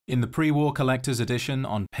In the pre-war collector's edition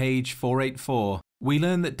on page 484, we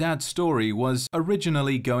learn that Dad's story was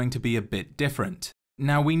originally going to be a bit different.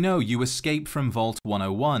 Now we know you escape from Vault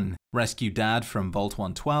 101, rescue Dad from Vault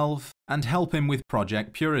 112, and help him with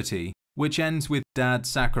Project Purity, which ends with Dad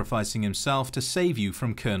sacrificing himself to save you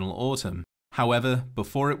from Colonel Autumn. However,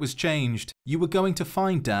 before it was changed, you were going to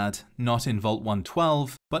find Dad not in Vault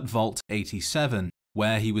 112, but Vault 87,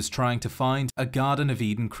 where he was trying to find a Garden of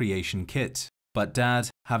Eden creation kit. But Dad,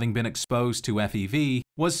 having been exposed to FEV,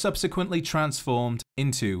 was subsequently transformed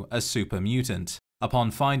into a super mutant. Upon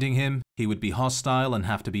finding him, he would be hostile and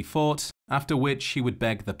have to be fought, after which he would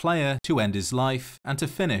beg the player to end his life and to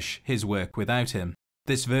finish his work without him.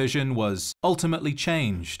 This version was ultimately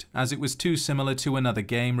changed, as it was too similar to another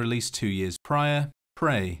game released 2 years prior,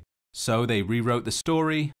 Prey. So they rewrote the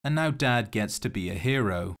story, and now Dad gets to be a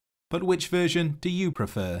hero. But which version do you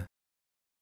prefer?